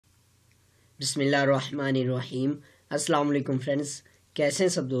बिस्मिल्लाहिर्रहमानिर्रहीम। अस्सलामुअलैकुम फ्रेंड्स, कैसे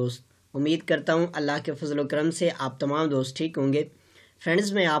हैं सब दोस्त। उम्मीद करता हूँ अल्लाह के फजल करम से आप तमाम दोस्त ठीक होंगे।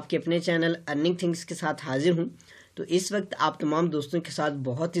 फ्रेंड्स, मैं आपके अपने चैनल अर्निंग थिंग्स के साथ हाजिर हूँ। तो इस वक्त आप तमाम दोस्तों के साथ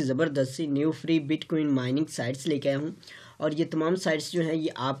बहुत ही ज़बरदस्त सी new free bitcoin mining sites लेके आया हूँ और ये तमाम साइट्स जो हैं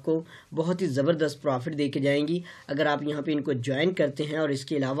ये आपको बहुत ही ज़बरदस्त प्रॉफिट दे के जाएंगी अगर आप यहाँ पे इनको ज्वाइन करते हैं और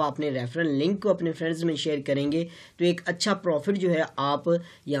इसके अलावा अपने रेफरल लिंक को अपने फ्रेंड्स में शेयर करेंगे तो एक अच्छा प्रॉफिट जो है आप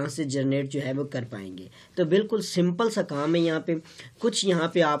यहाँ से जनरेट जो है वो कर पाएंगे। तो बिल्कुल सिंपल सा काम है। यहाँ पे कुछ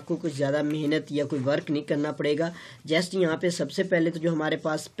आपको कुछ ज़्यादा मेहनत या कोई वर्क नहीं करना पड़ेगा। जस्ट यहाँ पे सबसे पहले तो जो हमारे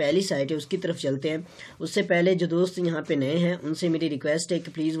पास पहली साइट है उसकी तरफ चलते हैं। उससे पहले जो दोस्त यहाँ पे नए हैं उनसे मेरी रिक्वेस्ट है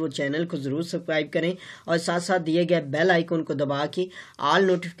कि प्लीज़ वो चैनल को ज़रूर सब्सक्राइब करें और साथ साथ दिए गए बेल आइकन को दबा के ऑल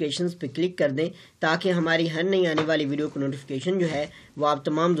नोटिफिकेशंस पे क्लिक कर दें ताकि हमारी हर नई आने वाली वीडियो को नोटिफिकेशन जो है वो आप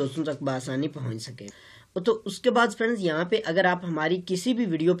तमाम दोस्तों तक बआसानी पहुंच सके। तो उसके बाद फ्रेंड्स यहाँ पे अगर आप हमारी किसी भी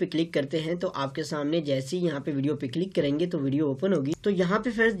वीडियो पे क्लिक करते हैं तो आपके सामने जैसे ही यहाँ पे वीडियो पे क्लिक करेंगे तो वीडियो ओपन होगी। तो यहाँ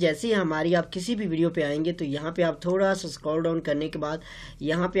पे फ्रेंड्स जैसे ही हमारी आप किसी भी वीडियो पे आएंगे तो यहाँ पे आप थोड़ा सा स्क्रॉल डाउन करने के बाद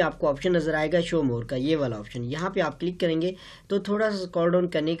यहाँ पे आपको ऑप्शन नजर आएगा शो मोर का, ये वाला ऑप्शन। यहाँ पे आप क्लिक करेंगे तो थोड़ा सा स्क्रॉल डाउन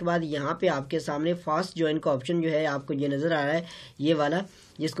करने के बाद यहाँ पे आपके सामने फास्ट ज्वाइन का ऑप्शन जो है आपको ये नजर आ रहा है, ये वाला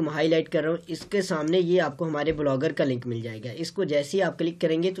जिसको मैं हाईलाइट कर रहा हूँ। इसके सामने ये आपको हमारे ब्लॉगर का लिंक मिल जाएगा। इसको जैसे ही आप क्लिक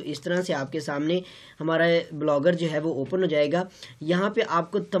करेंगे तो इस तरह से आपके सामने हमारा ब्लॉगर जो है वो ओपन हो जाएगा। यहाँ पे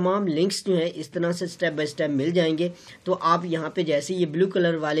आपको तमाम लिंक्स जो है इस तरह से स्टेप बाय स्टेप मिल जाएंगे। तो आप यहाँ पे जैसे ये ब्लू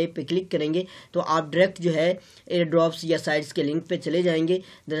कलर वाले पे क्लिक करेंगे तो आप डायरेक्ट जो है एयरड्रॉप्स या साइट्स के लिंक पे चले जाएंगे।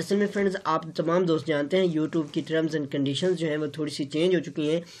 दरअसल में फ्रेंड्स आप तमाम दोस्त जानते हैं यूट्यूब की टर्म्स एंड कंडीशंस जो हैं वो थोड़ी सी चेंज हो चुकी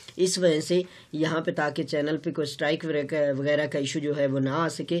हैं। इस वजह से यहाँ पे ताकि चैनल पे कोई स्ट्राइक वगैरह का इशू जो है वो ना आ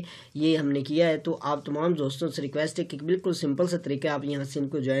सके, ये हमने किया है। तो आप तमाम दोस्तों से रिक्वेस्ट है कि बिल्कुल सिंपल सा तरीका आप यहाँ से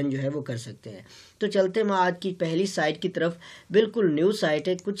इनको ज्वाइन जो है वो कर सकते हैं। तो चलते हैं आज की पहली साइट की तरफ। बिल्कुल न्यू साइट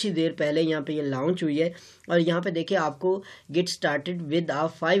है, कुछ ही देर पहले यहाँ पे ये लॉन्च हुई है और यहाँ पे देखिए आपको get started with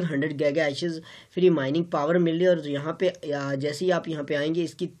 500 giga hashes free mining power मिल रही है। और यहाँ पे जैसे ही आप यहाँ पे आएंगे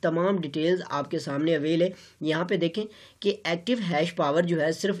इसकी तमाम डिटेल्स आपके सामने अवेल है। यहाँ पे देखें कि एक्टिव हैश पावर जो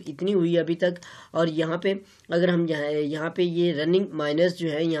है सिर्फ इतनी हुई है अभी तक। और यहाँ पे अगर हम यहाँ पे ये रनिंग माइनर्स जो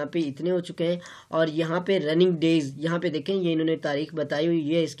है यहाँ पे इतने हो चुके हैं। और यहाँ पे रनिंग डेज यहाँ पे देखें ये इन्होंने तारीख बताई हुई,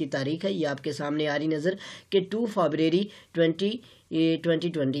 ये इसकी तारीख है, ये आपके सामने आ रही नज़र कि 2 फरवरी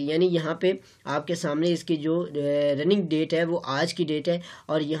 2020 यानी यहाँ पे आपके सामने इसकी जो रनिंग डेट है वो आज की डेट है।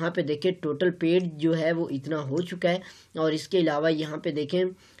 और यहाँ पे देखें टोटल पेड जो है वो इतना हो चुका है। और इसके अलावा यहाँ पे देखें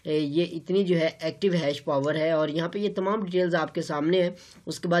ये इतनी जो है एक्टिव हैश पावर है और यहाँ पे ये तमाम डिटेल्स आपके सामने है।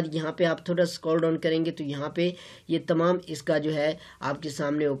 उसके बाद यहाँ पे आप थोड़ा स्क्रॉल डाउन करेंगे तो यहाँ पे ये तमाम इसका जो है आपके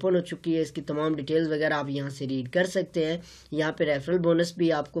सामने ओपन हो चुकी है। इसकी तमाम डिटेल्स वगैरह आप यहाँ से रीड कर सकते हैं। यहाँ पे रेफरल बोनस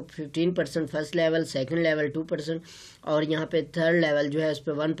भी आपको 15% फर्स्ट लेवल, सेकंड लेवल 2% और यहाँ पे थर्ड लेवल जो है उस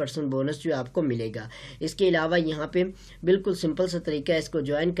पर 1% बोनस जो आपको मिलेगा। इसके अलावा यहाँ पे बिल्कुल सिंपल सा तरीका है इसको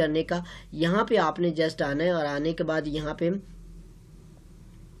ज्वाइन करने का। यहाँ पे आपने जस्ट आना है और आने के बाद यहाँ पे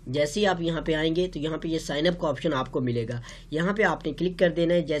जैसे ही आप यहाँ पे आएंगे तो यहाँ पे ये साइन अप का ऑप्शन आपको मिलेगा। यहाँ पे आपने क्लिक कर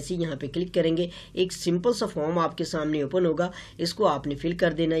देना है। जैसे ही यहाँ पे क्लिक करेंगे एक सिंपल सा फॉर्म आपके सामने ओपन होगा, इसको आपने फिल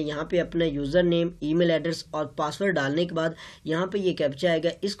कर देना है। यहाँ पे अपना यूज़र नेम, ईमेल एड्रेस और पासवर्ड डालने के बाद यहाँ पे ये कैप्चा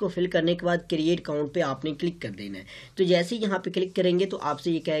आएगा, इसको फिल करने के बाद क्रिएट अकाउंट पे आपने क्लिक कर देना है। तो जैसे ही यहाँ पे क्लिक करेंगे तो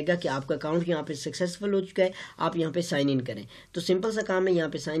आपसे ये कहेगा कि आपका अकाउंट यहाँ पे सक्सेसफुल हो चुका है, आप यहाँ पे साइन इन करें। तो सिंपल सा काम है, यहाँ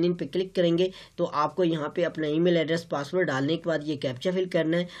पे साइन इन पे क्लिक करेंगे तो आपको यहाँ पे अपना ईमेल एड्रेस, पासवर्ड डालने के बाद ये कैप्चा फिल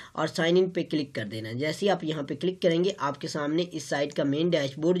करना है और साइन इन पे क्लिक कर देना है। जैसे ही आप यहाँ पे क्लिक करेंगे आपके सामने इस साइट का मेन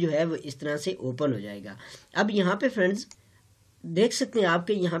डैशबोर्ड जो है वो इस तरह से ओपन हो जाएगा। अब यहाँ पे फ्रेंड्स देख सकते हैं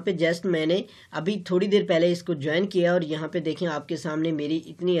आपके यहाँ पे जस्ट मैंने अभी थोड़ी देर पहले इसको ज्वाइन किया और यहाँ पे देखें आपके सामने मेरी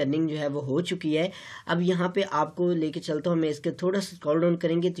इतनी अर्निंग जो है वो हो चुकी है। अब यहाँ पे आपको लेके चलता हूँ मैं, इसके थोड़ा सा स्क्रॉल डाउन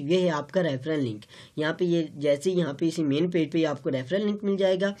करेंगे तो ये है आपका रेफरल लिंक। यहाँ पे ये जैसे यहाँ पे इसी मेन पेज पे आपको रेफरल लिंक मिल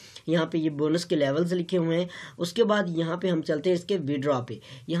जाएगा। यहाँ पे ये बोनस के लेवल्स लिखे हुए हैं। उसके बाद यहाँ पे हम चलते हैं इसके विड्रॉ पे।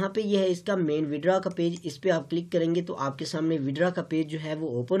 यहाँ पे ये है इसका मेन विड्रॉ का पेज, इस पर आप क्लिक करेंगे तो आपके सामने विड्रॉ का पेज जो है वो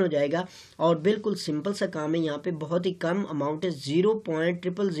ओपन हो जाएगा। और बिल्कुल सिंपल सा काम है, यहाँ पे बहुत ही कम अमाउंट है,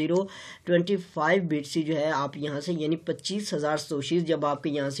 0.00025 BTC जो है आप यहाँ से यानी 25,000 सोशीज जब आपके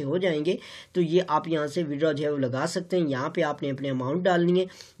यहाँ से हो जाएंगे तो ये आप यहाँ से विड्रॉ जो है वो लगा सकते हैं। यहाँ पे आपने अपने अमाउंट डालनी है,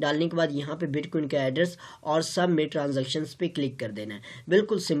 डालने के बाद यहाँ पे बिटकॉइन का एड्रेस और सब में ट्रांजैक्शंस पे क्लिक कर देना है।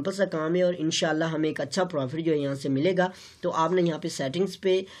 बिल्कुल सिंपल सा काम है और इंशाल्लाह हमें एक अच्छा प्रॉफिट जो है यहाँ से मिलेगा। तो आपने यहाँ पे सेटिंग्स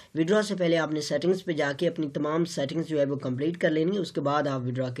पे विड्रॉ से पहले आपने सेटिंग्स पे जाके अपनी तमाम सेटिंग्स जो है वो कंप्लीट कर लेनी है, उसके बाद आप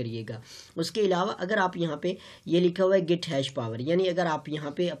विड्रॉ करिएगा। उसके अलावा अगर आप यहाँ पे ये लिखा हुआ है गेट हैश पावर। यानी अगर आप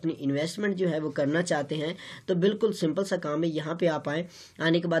यहाँ पे अपनी इन्वेस्टमेंट जो है वो करना चाहते हैं तो बिल्कुल सिंपल सा काम है, यहाँ पे आप आए।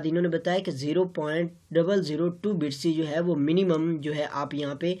 आने के बाद इन्होंने बताया कि 0.002 BTC जो है वो मिनिमम जो है आप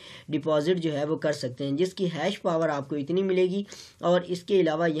यहाँ पे डिपॉजिट जो है वो कर सकते हैं, जिसकी हैश पावर आपको इतनी मिलेगी। और इसके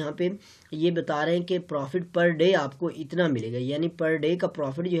अलावा यहाँ पे ये बता रहे हैं कि प्रॉफिट पर डे आपको इतना मिलेगा, यानी पर डे का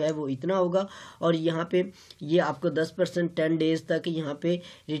प्रॉफिट जो है वो इतना होगा। और यहाँ पे ये आपको 10% 10 डेज तक यहाँ पे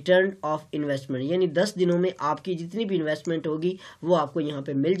रिटर्न ऑफ इन्वेस्टमेंट, यानी 10 दिनों में आपकी जितनी भी इन्वेस्टमेंट होगी वो आपको यहाँ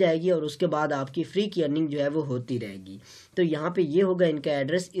पे मिल जाएगी और उसके बाद आपकी फ्री की अर्निंग जो है वो होती रहेगी। तो यहाँ पे ये होगा इनका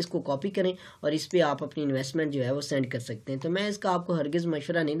एड्रेस, इसको कॉपी करें और इस पर आप अपनी इन्वेस्टमेंट जो है वो सेंड कर सकते हैं। तो मैं इसका आपको हरगिज़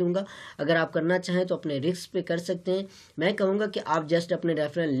मशवरा नहीं दूंगा, अगर आप करना चाहें तो अपने रिस्क पे कर सकते हैं। मैं कहूँगा कि आप जस्ट अपने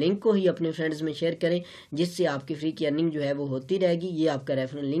रेफरल लिंक को ही अपने फ्रेंड्स में शेयर करें, जिससे आपकी फ्री की अर्निंग जो है वो होती रहेगी। ये आपका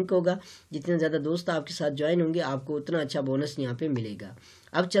रेफरल लिंक होगा, जितने ज़्यादा दोस्त आपके साथ ज्वाइन होंगे आपको उतना अच्छा बोनस यहाँ पे मिलेगा।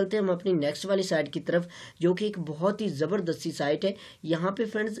 अब चलते हैं हम अपनी नेक्स्ट वाली साइट की तरफ, जो कि एक बहुत ही ज़बरदस्त सी साइट है। यहाँ पे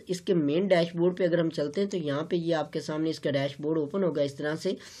फ्रेंड्स इसके मेन डैशबोर्ड पे अगर हम चलते हैं तो यहाँ पे ये आपके सामने इसका डैशबोर्ड ओपन होगा इस तरह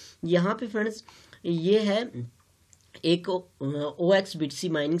से। यहाँ पे फ्रेंड्स ये है एक OX BTC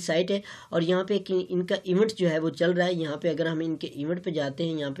माइनिंग साइट है और यहाँ पे इनका इवेंट जो है वो चल रहा है। यहाँ पे अगर हम इनके इवेंट पे जाते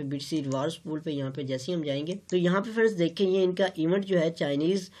हैं, यहाँ पे BTC रिवार्ड्स पूल पे यहाँ पे जैसे ही हम जाएंगे तो यहाँ पे फ्रेंड्स देखें ये इनका इवेंट जो है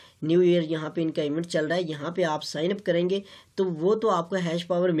चाइनीज़ न्यू ईयर, यहाँ पे इनका इवेंट चल रहा है। यहाँ पे आप साइन अप करेंगे तो वो तो आपको हैश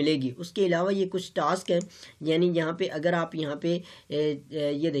पावर मिलेगी। उसके अलावा ये कुछ टास्क है, यानी यहाँ पे अगर आप यहाँ पे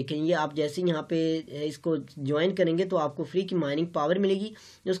ये देखें, ये आप जैसे यहाँ पे इसको ज्वाइन करेंगे तो आपको फ्री की माइनिंग पावर मिलेगी।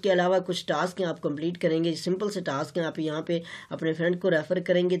 उसके अलावा कुछ टास्क हैं आप कंप्लीट करेंगे, सिंपल से टास्क हैं। आप यहाँ पे अपने फ्रेंड को रेफर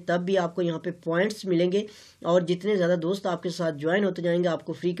करेंगे तब भी आपको यहाँ पे पॉइंट्स मिलेंगे और जितने ज़्यादा दोस्त आपके साथ ज्वाइन होते जाएंगे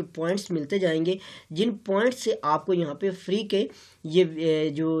आपको फ्री के पॉइंट्स मिलते जाएंगे, जिन पॉइंट्स से आपको यहाँ पे फ्री के ये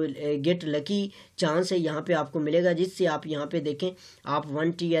जो गेट लकी चांस है यहाँ पे आपको मिलेगा, जिससे आप यहाँ पे देखें आप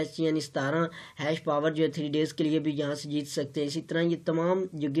 1 TH यानी 17 हैश पावर जो है 3 डेज़ के लिए भी यहाँ से जीत सकते हैं। इसी तरह ये तमाम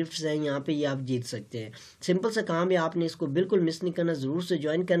जो गिफ्ट्स हैं यहाँ पे ये आप जीत सकते हैं। सिंपल सा काम है, आपने इसको बिल्कुल मिस नहीं करना, ज़रूर से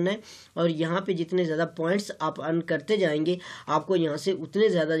ज्वाइन करना है। और यहाँ पे जितने ज़्यादा पॉइंट्स आप अर्न करते जाएंगे आपको यहाँ से उतने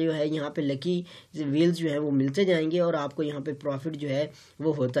ज़्यादा जो है यहाँ पे लकी व्हील्स जो है वो मिलते जाएंगे और आपको यहाँ पे प्रॉफिट जो है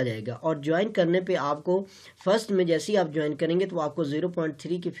वो होता जाएगा। और ज्वाइन करने पे आपको फर्स्ट में जैसे ही आप ज्वाइन करेंगे तो आपको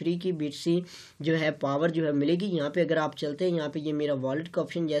 0.3 की फ्री की BTC जो है पावर जो है मिलेगी। यहाँ पे अगर आप चलते हैं, यहाँ पे ये मेरा वॉलेट का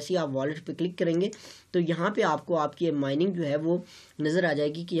ऑप्शन, जैसे ही आप वॉलेट पे क्लिक करेंगे तो यहाँ पे आपको आपकी माइनिंग जो है वो नज़र आ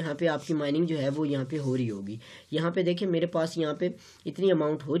जाएगी कि यहाँ पे आपकी माइनिंग जो है वो यहाँ पे हो रही होगी। यहाँ पे देखिए मेरे पास यहाँ पे इतनी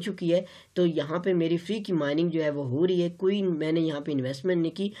अमाउंट हो चुकी है, तो यहाँ पे मेरी फ्री की माइनिंग जो है वो हो रही है। कोई मैंने यहाँ पे इन्वेस्टमेंट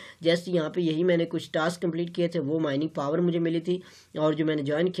नहीं की, जैसे यहाँ पे यही मैंने कुछ टास्क कंप्लीट किए थे वो माइनिंग पावर मुझे मिली थी और जो मैंने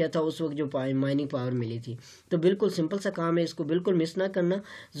ज्वाइन किया था उस वक्त जो माइनिंग पावर मिली थी। तो बिल्कुल सिंपल सा काम है, इसको बिल्कुल मिस ना करना,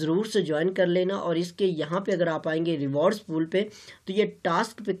 ज़रूर से ज्वाइन कर लेना। और इसके यहाँ पे अगर आप आएंगे रिवॉर्ड्स पूल पे तो ये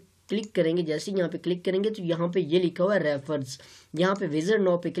टास्क पे क्लिक करेंगे, जैसे यहाँ पे क्लिक करेंगे तो यहाँ पे ये लिखा हुआ है रेफर्स, यहाँ पे विजिट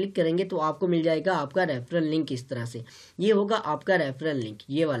नाउ पे क्लिक करेंगे तो आपको मिल जाएगा आपका रेफरल लिंक। इस तरह से ये होगा आपका रेफरल लिंक,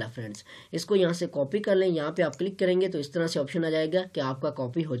 ये वाला फ्रेंड्स। इसको यहाँ से कॉपी कर लें, यहाँ पे आप क्लिक करेंगे तो इस तरह से ऑप्शन आ जाएगा कि आपका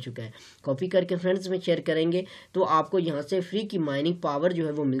कॉपी हो चुका है। कॉपी करके फ्रेंड्स में शेयर करेंगे तो आपको यहाँ से फ्री की माइनिंग पावर जो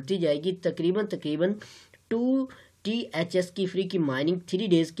है वो मिलती जाएगी। तकरीबन 2 THS की फ्री की माइनिंग 3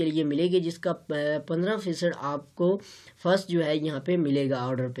 डेज़ के लिए मिलेगी, जिसका 15% आपको फर्स्ट जो है यहाँ पे मिलेगा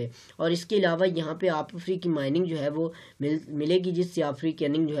ऑर्डर पे। और इसके अलावा यहाँ पे आप फ्री की माइनिंग जो है वो मिलेगी, जिससे आप फ्री की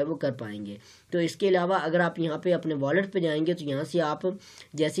अर्निंग जो है वो कर पाएंगे। तो इसके अलावा अगर आप यहाँ पे अपने वॉलेट पे जाएंगे तो यहाँ से आप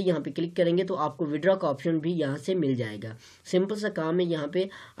जैसे यहाँ पे क्लिक करेंगे तो आपको विड्रॉ का ऑप्शन भी यहाँ से मिल जाएगा। सिंपल सा काम है, यहाँ पे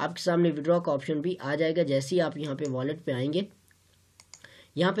आपके सामने विड्रॉ का ऑप्शन भी आ जाएगा। जैसे ही आप यहाँ पे वॉलेट पे आएंगे,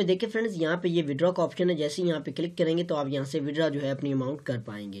 यहाँ पे देखिए फ्रेंड्स, यहाँ पे ये विड्रॉ का ऑप्शन है, जैसे ही यहाँ पे क्लिक करेंगे तो आप यहाँ से विड्रॉ जो है अपनी अमाउंट कर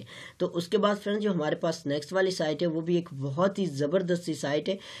पाएंगे। तो उसके बाद फ्रेंड्स जो हमारे पास नेक्स्ट वाली साइट है वो भी एक बहुत ही ज़बरदस्त सी साइट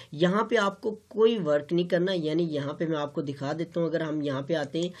है। यहाँ पे आपको कोई वर्क नहीं करना, यानी यहाँ पे मैं आपको दिखा देता हूँ। अगर हम यहाँ पे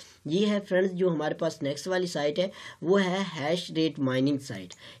आते हैं, ये है फ्रेंड्स जो हमारे पास नेक्स्ट वाली साइट है वो है हैश रेट माइनिंग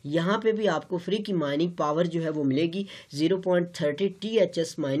साइट। यहाँ पे भी आपको फ्री की माइनिंग पावर जो है वो मिलेगी, 0.30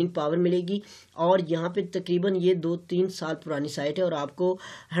 THS माइनिंग पावर मिलेगी। और यहाँ पे तकरीबन ये 2-3 साल पुरानी साइट है और आपको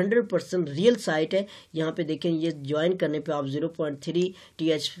 100% रियल साइट है। यहाँ पे देखें, ये ज्वाइन करने पे आप 0.3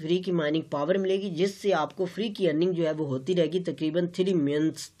 TH फ्री की माइनिंग पावर मिलेगी, जिससे आपको फ्री की अर्निंग जो है वो होती रहेगी तकरीबन 3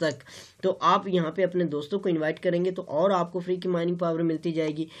 मंथ्स तक। तो आप यहाँ पे अपने दोस्तों को इनवाइट करेंगे तो और आपको फ्री की माइनिंग पावर मिलती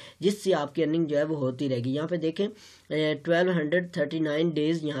जाएगी, जिससे आपकी अर्निंग जो है वो होती रहेगी। यहाँ पे देखें 1239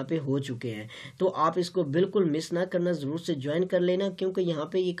 डेज़ यहाँ पे हो चुके हैं। तो आप इसको बिल्कुल मिस ना करना, ज़रूर से ज्वाइन कर लेना, क्योंकि यहाँ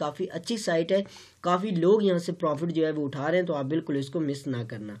पे ये काफ़ी अच्छी साइट है, काफ़ी लोग यहाँ से प्रॉफिट जो है वो उठा रहे हैं। तो आप बिल्कुल इसको मिस ना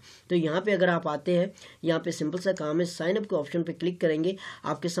करना। तो यहाँ पे अगर आप आते हैं, यहाँ पे सिंपल सा काम है, साइन अप के ऑप्शन पे क्लिक करेंगे,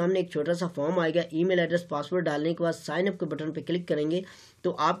 आपके सामने एक छोटा सा फॉर्म आएगा। ईमेल एड्रेस पासवर्ड डालने के बाद साइन अप के बटन पे क्लिक करेंगे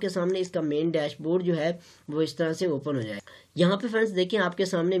तो आपके सामने इसका मेन डैशबोर्ड जो है वो इस तरह से ओपन हो जाए। यहाँ पे फ्रेंड्स देखें आपके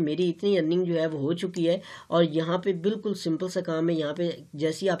सामने मेरी इतनी अर्निंग जो है वो हो चुकी है और यहाँ पे बिल्कुल सिंपल सा काम है। यहाँ पे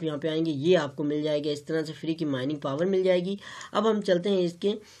जैसे ही आप यहाँ पे आएंगे ये आपको मिल जाएगा, इस तरह से फ्री की माइनिंग पावर मिल जाएगी। अब हम चलते हैं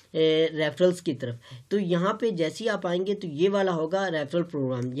इसके रेफरल्स की तरफ। तो यहाँ पे जैसे ही आप आएंगे तो ये वाला होगा रेफरल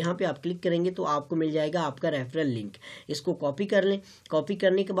प्रोग्राम, यहाँ पे आप क्लिक करेंगे तो आपको मिल जाएगा आपका रेफरल लिंक। इसको कॉपी कर लें, कॉपी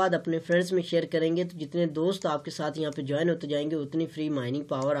करने के बाद अपने फ्रेंड्स में शेयर करेंगे तो जितने दोस्त आपके साथ यहाँ पे ज्वाइन होते जाएंगे उतनी फ्री माइनिंग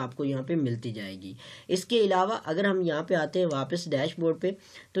पावर आपको यहाँ पे मिलती जाएगी। इसके अलावा अगर हम यहाँ पे आते हैं वापस डैशबोर्ड पे,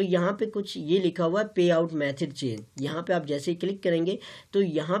 तो यहाँ पे कुछ ये लिखा हुआ है पे आउट मेथड चेंज। यहाँ पे आप जैसे ही क्लिक करेंगे तो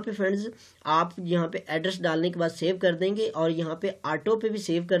यहाँ पे फ्रेंड्स आप यहाँ पे एड्रेस डालने के बाद सेव कर देंगे और यहाँ पे ऑटो पे भी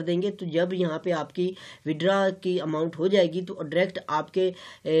सेव कर देंगे। तो जब यहाँ पे आपकी विड्रॉ की अमाउंट हो जाएगी तो डायरेक्ट आपके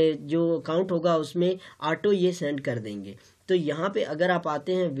जो अकाउंट होगा उसमें ऑटो ये सेंड कर देंगे। तो यहाँ पे अगर आप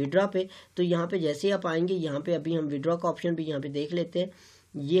आते हैं विड्रॉ पे, तो यहाँ पे जैसे ही आप आएंगे यहाँ पे अभी हम विड्रॉ का ऑप्शन भी यहाँ पे देख लेते हैं।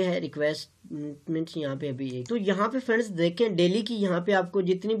 ये है रिक्वेस्टमेंट यहाँ पे अभी एक। तो यहाँ पे फ्रेंड्स देखें डेली की यहाँ पे आपको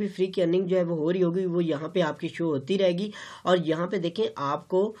जितनी भी फ्री की अर्निंग जो है वो हो रही होगी वो यहाँ पे आपकी शो होती रहेगी। और यहाँ पे देखें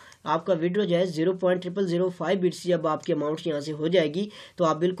आपको आपका विड्रॉ जो है 0.0005 BTC जब आपकी अमाउंट यहाँ से हो जाएगी तो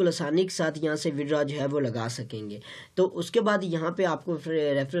आप बिल्कुल आसानी के साथ यहाँ से विड्रॉ जो है वो लगा सकेंगे। तो उसके बाद यहाँ पे आपको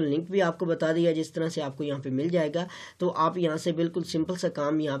रेफरल लिंक भी आपको बता दिया जिस तरह से आपको यहाँ पे मिल जाएगा। तो आप यहाँ से बिल्कुल सिंपल सा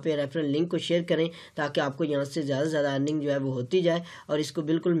काम यहाँ पे रेफरल लिंक को शेयर करें ताकि आपको यहाँ से ज़्यादा से ज़्यादा अर्निंग जो है वो होती जाए और इसको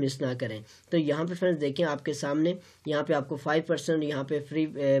बिल्कुल मिस ना करें। तो यहाँ पे फ्रेंड्स देखें आपके सामने यहाँ पे आपको 5% यहाँ पे फ्री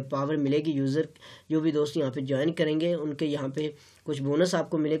पावर मिलेगी। यूज़र जो भी दोस्त यहाँ पे ज्वाइन करेंगे उनके यहाँ पे कुछ बोनस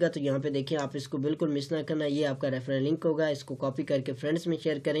आपको मिलेगा। तो यहाँ पे देखिए आप इसको बिल्कुल मिस ना करना, ये आपका रेफरल लिंक होगा। इसको कॉपी करके फ्रेंड्स में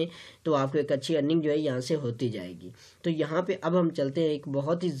शेयर करें तो आपको एक अच्छी अर्निंग जो है यहाँ से होती जाएगी। तो यहाँ पे अब हम चलते हैं एक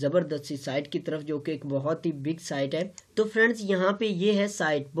बहुत ही ज़बरदस्त सी साइट की तरफ जो कि एक बहुत ही बिग साइट है। तो फ्रेंड्स यहाँ पे ये है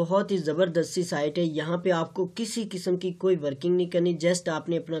साइट, बहुत ही ज़बरदस्त सी साइट है। यहाँ पे आपको किसी किस्म की कोई वर्किंग नहीं करनी, जस्ट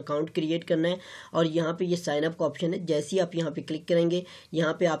आपने अपना अकाउंट क्रिएट करना है और यहाँ पे ये साइन अप का ऑप्शन है। जैसे ही आप यहाँ पे क्लिक करेंगे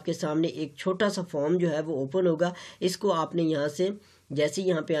यहाँ पे आपके सामने एक छोटा सा फॉर्म जो है वो ओपन होगा। इसको आपने यहाँ से जैसे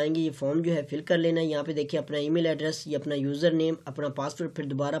यहाँ पे आएंगे ये फॉर्म जो है फिल कर लेना है। यहाँ पे देखिए अपना ईमेल एड्रेस, ये अपना यूज़र नेम, अपना पासवर्ड, फिर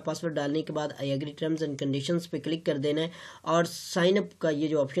दोबारा पासवर्ड डालने के बाद I agree terms and conditions पे क्लिक कर देना है और साइन अप का ये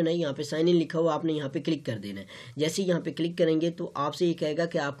जो ऑप्शन है यहाँ पे साइन इन लिखा हुआ आपने यहाँ पे क्लिक कर देना है। जैसे ही यहाँ पे क्लिक करेंगे तो आपसे ये कहेगा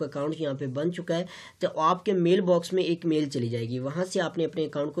कि आपका अकाउंट यहाँ पे बन चुका है। तो आपके मेल बॉक्स में एक मेल चली जाएगी, वहाँ से आपने अपने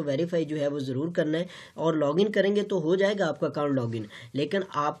अकाउंट को वेरीफाई जो है वो ज़रूर करना है और लॉगिन करेंगे तो हो जाएगा आपका अकाउंट लॉगिन। लेकिन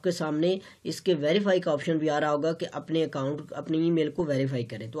आपके सामने इसके वेरीफाई का ऑप्शन भी आ रहा होगा कि अपने अकाउंट अपनी ईमेल को वेरीफाई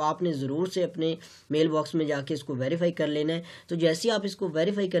करें। तो आपने ज़रूर से अपने मेल बॉक्स में जाके इसको वेरीफाई कर लेना है। तो जैसे ही आप इसको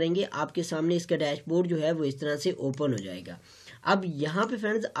वेरीफाई करेंगे आपके सामने इसका डैशबोर्ड जो है वो इस तरह से ओपन हो जाएगा। अब यहाँ पे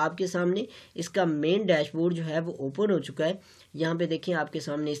फ्रेंड्स आपके सामने इसका मेन डैशबोर्ड जो है वो ओपन हो चुका है। यहाँ पे देखिए आपके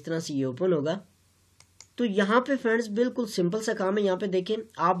सामने इस तरह से ये ओपन होगा। तो यहाँ पे फ्रेंड्स बिल्कुल सिंपल सा काम है। यहाँ पे देखें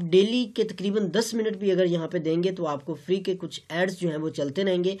आप डेली के तकरीबन 10 मिनट भी अगर यहाँ पे देंगे तो आपको फ्री के कुछ एड्स जो हैं वो चलते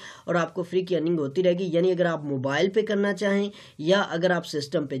रहेंगे और आपको फ्री की अर्निंग होती रहेगी। यानी अगर आप मोबाइल पे करना चाहें या अगर आप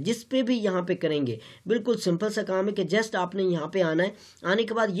सिस्टम पे जिस पे भी यहाँ पे करेंगे, बिल्कुल सिंपल सा काम है कि जस्ट आपने यहाँ पे आना है। आने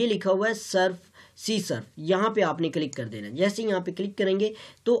के बाद ये लिखा हुआ है सर्फ सी सर्फ, यहाँ पे आपने क्लिक कर देना है। जैसे यहाँ पे क्लिक करेंगे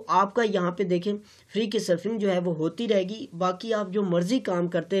तो आपका यहाँ पे देखें फ्री की सर्फिंग जो है वो होती रहेगी। बाकी आप जो मर्जी काम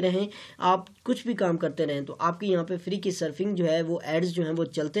करते रहें, आप कुछ भी काम करते रहें तो आपके यहाँ पे फ्री की सर्फिंग जो है वो एड्स जो हैं वो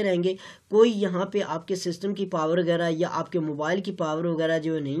चलते रहेंगे। कोई यहाँ पे आपके सिस्टम की पावर वगैरह या आपके मोबाइल की पावर वगैरह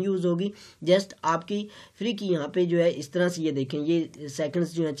जो है नहीं यूज़ होगी। जस्ट आपकी फ्री की यहाँ पे जो है इस तरह से ये देखें ये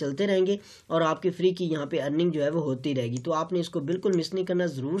सेकंड्स जो है चलते रहेंगे और आपकी फ्री की यहाँ पे अर्निंग जो है वो होती रहेगी। तो आपने इसको बिल्कुल मिस नहीं करना,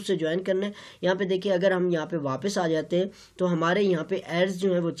 ज़रूर से ज्वाइन करना है। यहाँ पे देखिए अगर हम यहाँ पे वापस आ जाते हैं तो हमारे यहाँ पे एड्स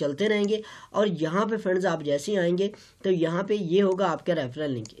जो हैं वो चलते रहेंगे और यहाँ पे फ्रेंड्स आप जैसे ही आएंगे तो यहाँ पे ये होगा आपका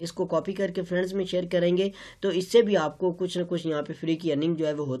रेफरल लिंक। इसको कॉपी करके फ्रेंड्स में शेयर करेंगे तो इससे भी आपको कुछ ना कुछ यहाँ पे फ्री की अर्निंग जो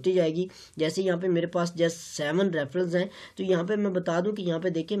है वो होती जाएगी। जैसे यहाँ पे मेरे पास जस्ट 7 रेफरल्स हैं। तो यहाँ पे मैं बता दूं कि यहाँ पे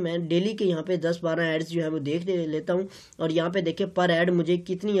देखिए मैं डेली के यहाँ पे 10-12 एड्स जो है वो देख लेता हूँ और यहाँ पे देखिए पर एड मुझे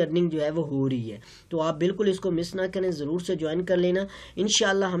कितनी अर्निंग जो है वो हो रही है। तो आप बिल्कुल इसको मिस ना करें, ज़रूर से ज्वाइन कर लेना।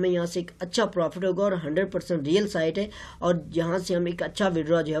 इंशाल्लाह हमें यहाँ से एक अच्छा प्रॉफिट होगा और 100% रियल साइट है और यहाँ से हम एक अच्छा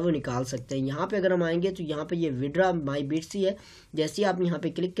विड्रॉ जो है वो निकाल सकते हैं। यहाँ पे अगर हम आएंगे तो यहाँ पे ये विड्रॉ माई BTC है। जैसे ही आप यहाँ पे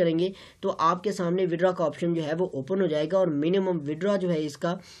क्लिक करेंगे तो आपके सामने विड्रॉ का ऑप्शन जो है वो ओपन हो जाएगा और मिनिमम विड्रॉ जो है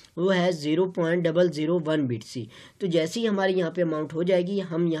इसका वो है 0.001 BTC। तो जैसे ही हमारी यहाँ पे अमाउंट हो जाएगी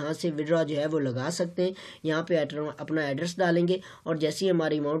हम यहाँ से विड्रॉ जो है वो लगा सकते हैं। यहाँ पे अपना एड्रेस डालेंगे और जैसे ही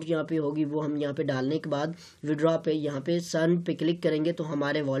हमारी अमाउंट यहाँ पे होगी वो हम यहाँ पे डालने के बाद विड्रॉ पे यहाँ पे सन पे क्लिक करेंगे तो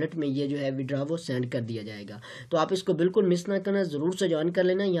हमारे वॉलेट में ये जो है विड्रॉ होगा वो सेंड कर दिया जाएगा। तो आप इसको बिल्कुल मिस ना करना, ज़रूर से ज्वाइन कर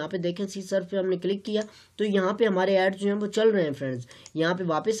लेना। यहाँ पे देखें सी सर्फ पे हमने क्लिक किया तो यहाँ पे हमारे ऐड जो हैं वो चल रहे हैं फ्रेंड्स। यहाँ पे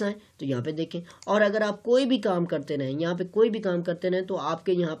वापस आएँ तो यहाँ पे देखें, और अगर आप कोई भी काम करते रहें, यहाँ पे कोई भी काम करते रहें तो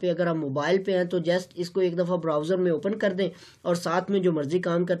आपके यहाँ पे अगर आप मोबाइल पे हैं तो जस्ट इसको एक दफ़ा ब्राउज़र में ओपन कर दें और साथ में जो मर्जी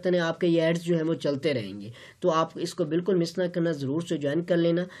काम करते रहें, आपके ये एड्स जो हैं वो चलते रहेंगे। तो आप इसको बिल्कुल मिस ना करना, ज़रूर से ज्वाइन कर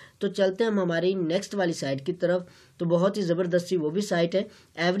लेना। तो चलते हैं हम हमारी नेक्स्ट वाली साइट की तरफ। तो बहुत ही ज़बरदस्त सी वो भी साइट है।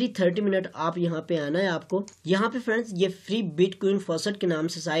 एवरी 30 मिनट आप यहाँ पे आना है आपको। यहाँ पे फ्रेंड्स ये फ्री बिटकॉइन फॉसेट के नाम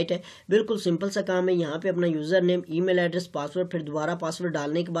से साइट है। बिल्कुल सिंपल सा काम है। यहाँ पे अपना user name, email address, password, फिर दोबारा पासवर्ड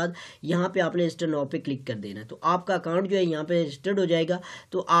डालने के बाद यहाँ पे आपने रजिस्टर नाउ पे क्लिक कर देना है। तो आपका अकाउंट जो है यहाँ पे रजिस्टर्ड हो जाएगा।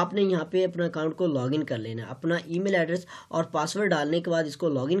 तो आपने यहाँ पे अपना अकाउंट को लॉगिन कर लेना है। अपना ईमेल एड्रेस और पासवर्ड डालने के बाद इसको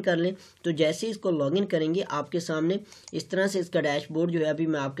लॉगिन कर लें। तो जैसे ही इसको लॉगिन करेंगे आपके सामने इस तरह से इसका डैशबोर्ड जो है, अभी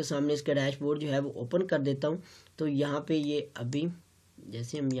मैं आपके सामने इसका डैशबोर्ड जो है वो ओपन कर देता हूँ। तो यहाँ पे ये अभी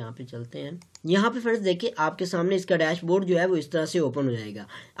जैसे हम यहाँ पे चलते हैं, यहाँ पे फ्रेंड्स देखिए आपके सामने इसका डैशबोर्ड जो है वो इस तरह से ओपन हो जाएगा।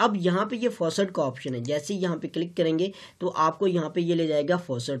 अब यहाँ पे ये फॉसेट का ऑप्शन है, जैसे ही यहाँ पे क्लिक करेंगे तो आपको यहाँ पे ये ले जाएगा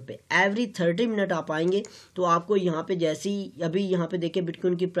फॉसेट पे। एवरी 30 मिनट आप आएंगे तो आपको यहाँ पे जैसे ही अभी यहाँ पे देखिए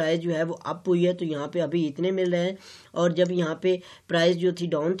बिटकॉइन की प्राइस जो है वो अप हुई है, तो यहाँ पे अभी इतने मिल रहे हैं, और जब यहाँ पे प्राइस जो थी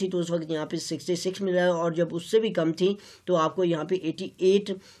डाउन थी तो उस वक्त यहाँ पे 66 मिल रहा है, और जब उससे भी कम थी तो आपको यहाँ पे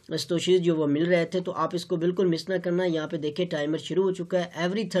 88 सतोशीज जो वो मिल रहे थे। तो आप इसको बिल्कुल मिस ना करना। यहाँ पे देखिए टाइमर शुरू हो चुका है।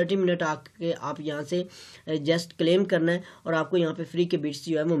 एवरी 30 मिनट आके आप यहाँ से जस्ट क्लेम करना है और आपको यहाँ पे फ्री के बिट्स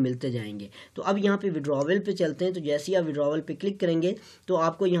जो है वो मिलते जाएंगे। तो अब यहाँ पे विड्रॉवल पे चलते हैं। तो जैसे ही आप विड्रॉवल पे क्लिक करेंगे तो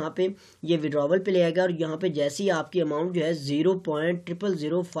आपको यहाँ पे ये विड्रॉवल पे ले आएगा, और यहाँ पे जैसे ही आपकी अमाउंट जो है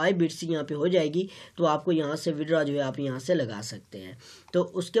 0.0005 बिट्स यहाँ पे हो जाएगी तो आपको यहाँ से विड्रॉ जो है आप यहाँ से लगा सकते हैं। तो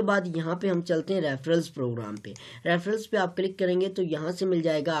उसके बाद यहाँ पे हम चलते हैं रेफरल्स प्रोग्राम पे। रेफरल्स पे आप क्लिक करेंगे तो यहाँ से मिल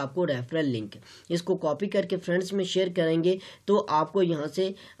जाएगा आपको रेफरल लिंक। इसको कॉपी करके फ्रेंड्स में शेयर करेंगे तो आपको यहाँ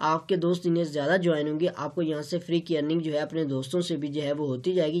से आपके दोस्त इन्हें ज़्यादा ज्वाइन होंगे। आपको यहाँ से फ्री की अर्निंग जो है अपने दोस्तों से भी जो है वो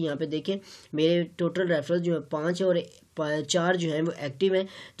होती जाएगी। यहाँ पे देखें मेरे टोटल रेफरल जो है 5 है और 4 जो है वो एक्टिव हैं।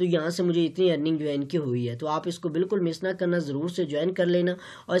 तो यहाँ से मुझे इतनी अर्निंग जो है इनकी हुई है। तो आप इसको बिल्कुल मिस ना करना, ज़रूर से ज्वाइन कर लेना।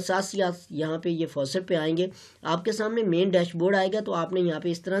 और साथ ही आप यहाँ पे ये फॉसेट पे आएंगे, आपके सामने मेन डैशबोर्ड आएगा। तो आपने यहाँ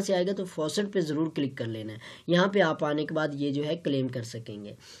पे इस तरह से आएगा तो फॉसेट पे ज़रूर क्लिक कर लेना है। यहाँ पे आप आने के बाद ये जो है क्लेम कर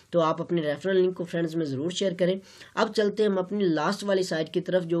सकेंगे। तो आप अपने रेफरल लिंक को फ्रेंड्स में ज़रूर शेयर करें। अब चलते हैं हम अपनी लास्ट वाली साइट की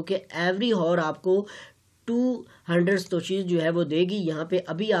तरफ, जो कि एवरी हॉर आपको 200 सतोशीज जो है वो देगी। यहाँ पे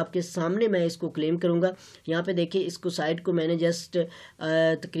अभी आपके सामने मैं इसको क्लेम करूँगा। यहाँ पे देखिए इसको साइट को मैंने जस्ट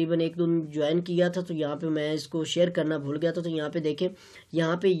तकरीबन 1 दिन ज्वाइन किया था, तो यहाँ पे मैं इसको शेयर करना भूल गया था। तो यहाँ पे देखें,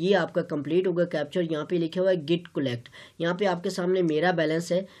 यहाँ पे ये आपका कंप्लीट होगा कैप्चर। यहाँ पे लिखा हुआ है गिट कलेक्ट। यहाँ पे आपके सामने मेरा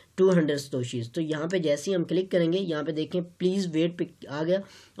बैलेंस है 200 सतोशीज। तो यहाँ पे जैसे ही हम क्लिक करेंगे यहाँ पे देखें प्लीज़ वेट पे आ गया,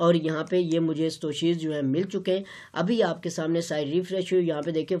 और यहाँ पे ये मुझे सतोशीज जो है मिल चुके हैं। अभी आपके सामने साइट रिफ्रेश हुई, यहाँ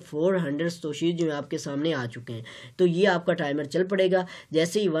पे देखें 400 सतोशीज जो है आपके सामने आ चुके हैं। तो ये आपका टाइमर चल पड़ेगा।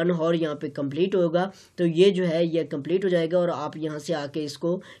 जैसे ही 1 हॉर यहाँ पे कंप्लीट होगा तो ये जो है ये कंप्लीट हो जाएगा, और आप यहाँ से आके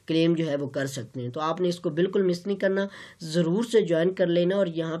इसको क्लेम जो है वो कर सकते हैं। तो आपने इसको बिल्कुल मिस नहीं करना, ज़रूर से ज्वाइन कर लेना और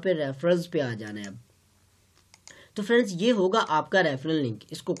यहाँ पे रेफरल्स पे आ जाना है। अब तो फ्रेंड्स ये होगा आपका रेफरल लिंक।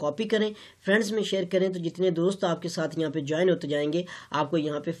 इसको कॉपी करें, फ्रेंड्स में शेयर करें, तो जितने दोस्त आपके साथ यहाँ पे ज्वाइन होते जाएंगे आपको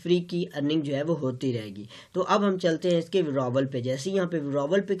यहाँ पे फ्री की अर्निंग जो है वो होती रहेगी। तो अब हम चलते हैं इसके विड्रॉवल पे। जैसे ही यहाँ पे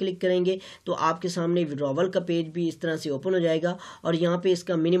विड्रॉवल पे क्लिक करेंगे तो आपके सामने विड्रॉवल का पेज भी इस तरह से ओपन हो जाएगा, और यहाँ पे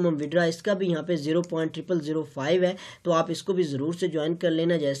इसका मिनिमम विड्रा इसका भी यहाँ पे 0.0005 है। तो आप इसको भी ज़रूर से ज्वाइन कर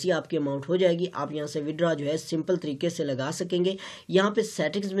लेना। जैसे ही आपकी अमाउंट हो जाएगी आप यहाँ से विड्रा जो है सिंपल तरीके से लगा सकेंगे। यहाँ पे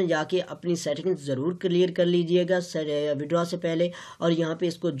सेटिंग्स में जाके अपनी सेटिंग्स ज़रूर क्लियर कर लीजिएगा विड्रॉ से पहले। और यहाँ पे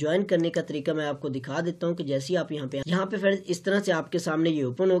इसको ज्वाइन करने का तरीका मैं आपको दिखा देता हूँ कि जैसे ही आप यहाँ पे फ्रेंड्स इस तरह से आपके सामने ये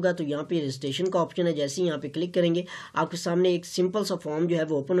ओपन होगा। तो यहाँ पे रजिस्ट्रेशन का ऑप्शन है, जैसे ही यहाँ पे क्लिक करेंगे आपके सामने एक सिंपल सा फॉर्म जो है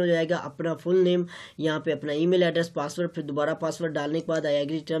वो ओपन हो जाएगा। अपना फुल नेम, यहाँ पे अपना ईमेल एड्रेस, पासवर्ड, फिर दोबारा पासवर्ड डालने के बाद I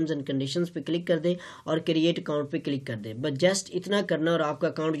agree terms and conditions पे क्लिक कर दें और क्रिएट अकाउंट पे क्लिक कर दें। बस जस्ट इतना करना और आपका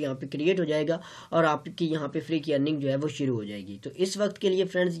अकाउंट यहाँ पे क्रिएट हो जाएगा और आपकी यहाँ पे फ्री की अर्निंग जो है वो शुरू हो जाएगी। तो इस वक्त के लिए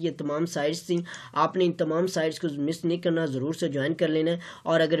फ्रेंड्स ये तमाम साइट्स थी। आपने इन तमाम साइट्स को मिस नहीं करना, ज़रूर से ज्वाइन कर लेना है।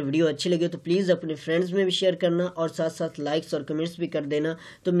 और अगर वीडियो अच्छी लगे तो प्लीज़ अपने फ्रेंड्स में भी शेयर करना और साथ साथ लाइक्स और कमेंट्स भी कर देना।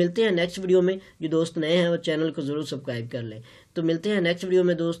 तो मिलते हैं नेक्स्ट वीडियो में। जो दोस्त नए हैं वो चैनल को ज़रूर सब्सक्राइब कर लें। तो मिलते हैं नेक्स्ट वीडियो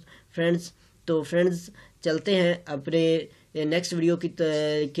में दोस्त फ्रेंड्स। तो फ्रेंड्स चलते हैं अपने नेक्स्ट वीडियो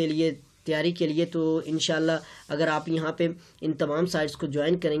के लिए तैयारी के लिए। तो इंशाल्लाह अगर आप यहाँ पे इन तमाम साइट्स को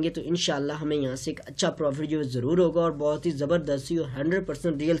ज्वाइन करेंगे तो इंशाल्लाह हमें यहाँ से एक अच्छा प्रॉफिट जो ज़रूर होगा। और बहुत ही ज़बरदस्ती और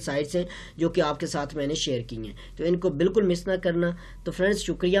 100% रियल साइट्स हैं जो कि आपके साथ मैंने शेयर की हैं, तो इनको बिल्कुल मिस ना करना। तो फ्रेंड्स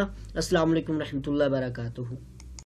शुक्रिया। अस्सलाम वालेकुम रहमतुल्लाहि व बरकातुहू।